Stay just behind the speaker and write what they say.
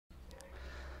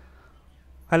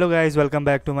Hello guys, welcome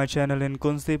back to my channel in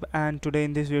Kunstip, and today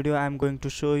in this video I am going to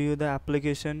show you the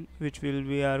application which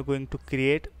we are going to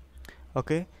create.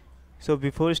 Okay, so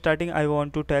before starting I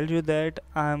want to tell you that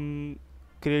I am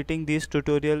creating this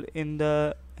tutorial in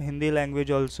the Hindi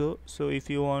language also. So if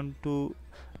you want to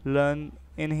learn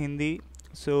in Hindi,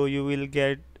 so you will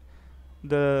get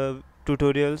the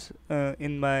tutorials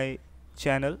in my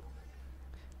channel.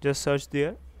 Just search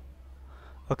there.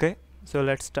 Okay, so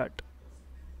let's start.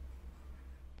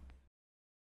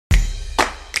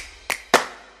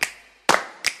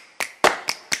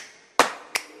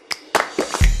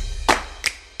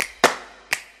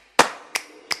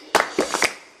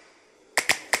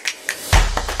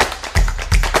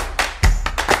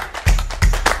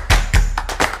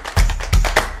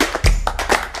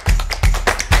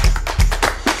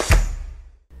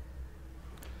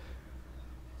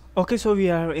 Okay, so we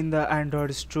are in the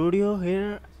Android studio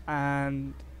here,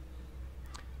 and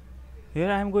here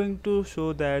I am going to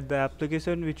show that the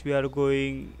application which we are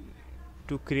going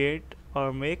to create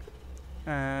or make,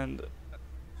 and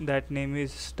that name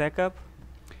is StackUp.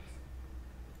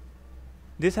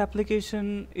 This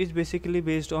application is basically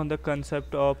based on the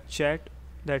concept of chat,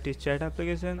 that is chat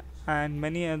application, and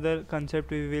many other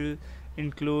concept we will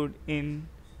include in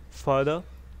further.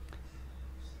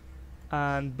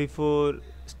 And before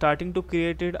starting to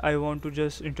create it, I want to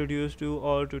just introduce you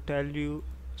or to tell you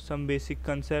some basic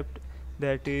concept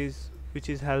which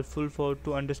is helpful for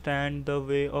to understand the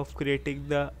way of creating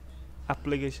the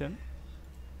application.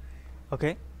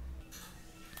 Okay,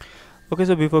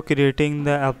 so before creating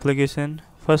the application,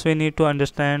 first we need to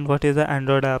understand what is the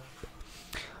Android app.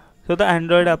 So the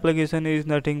Android application is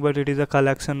nothing but it is a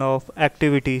collection of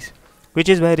activities which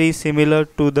is very similar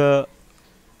to the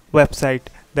website.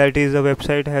 That is, the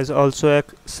website has also a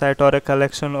set or a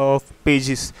collection of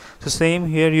pages. So same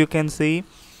here, you can see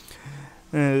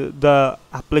the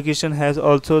application has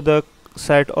also the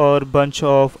set or bunch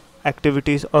of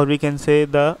activities, or we can say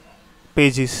the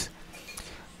pages.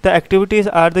 The activities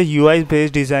are the UI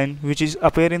based design which is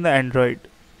appear in the Android.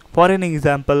 For an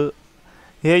example,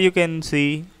 here you can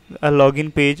see a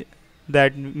login page,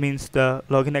 that means the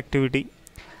login activity,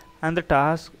 and the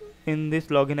task in this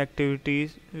login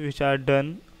activities which are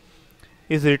done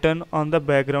is written on the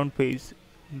background page,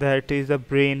 that is the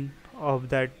brain of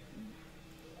that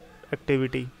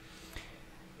activity,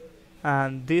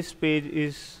 and this page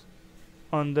is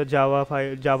on the java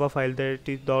file that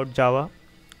is .java,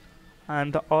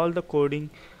 and all the coding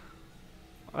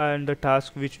and the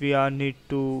task which we are need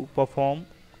to perform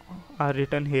are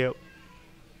written here.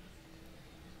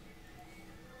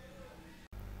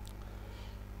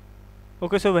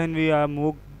 Okay, so when we are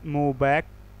move back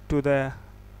to the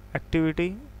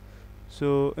activity,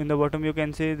 so in the bottom you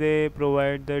can see they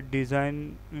provide the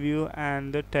design view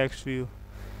and the text view.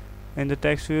 In the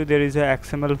text view there is a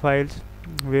XML files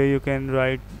where you can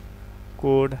write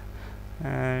code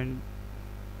and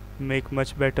make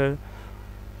much better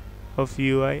of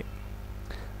UI,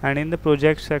 and in the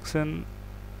project section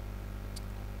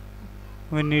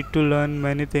we need to learn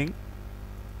many things,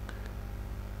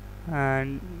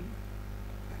 and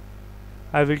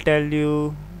I will tell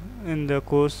you in the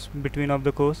course, between of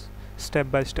the course,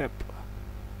 step by step.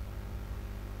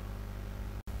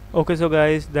 Okay, so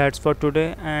guys, that's for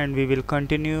today, and we will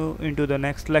continue into the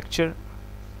next lecture.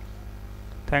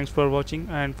 Thanks for watching,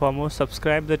 and for more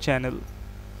subscribe the channel.